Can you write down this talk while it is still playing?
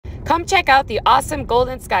Come check out the awesome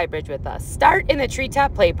Golden Skybridge with us. Start in the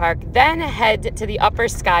Treetop Play Park, then head to the upper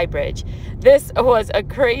Skybridge. This was a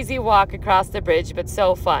crazy walk across the bridge, but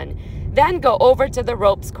so fun. Then go over to the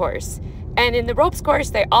ropes course. And in the ropes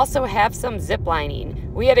course, they also have some zip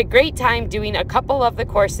lining. We had a great time doing a couple of the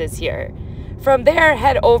courses here. From there,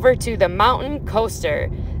 head over to the mountain coaster.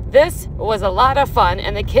 This was a lot of fun,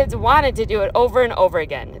 and the kids wanted to do it over and over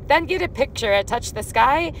again. Then get a picture at Touch the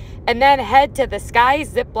Sky, and then head to the Sky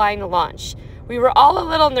Zipline launch. We were all a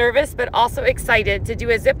little nervous, but also excited to do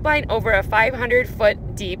a zipline over a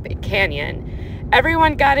 500-foot deep canyon.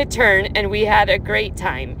 Everyone got a turn, and we had a great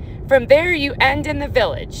time. From there, you end in the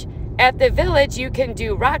village. At the village, you can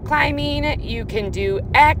do rock climbing, you can do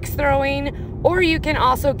axe throwing, or you can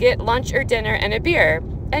also get lunch or dinner and a beer,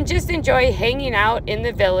 and just enjoy hanging out in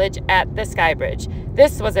the village at the Skybridge.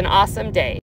 This was an awesome day.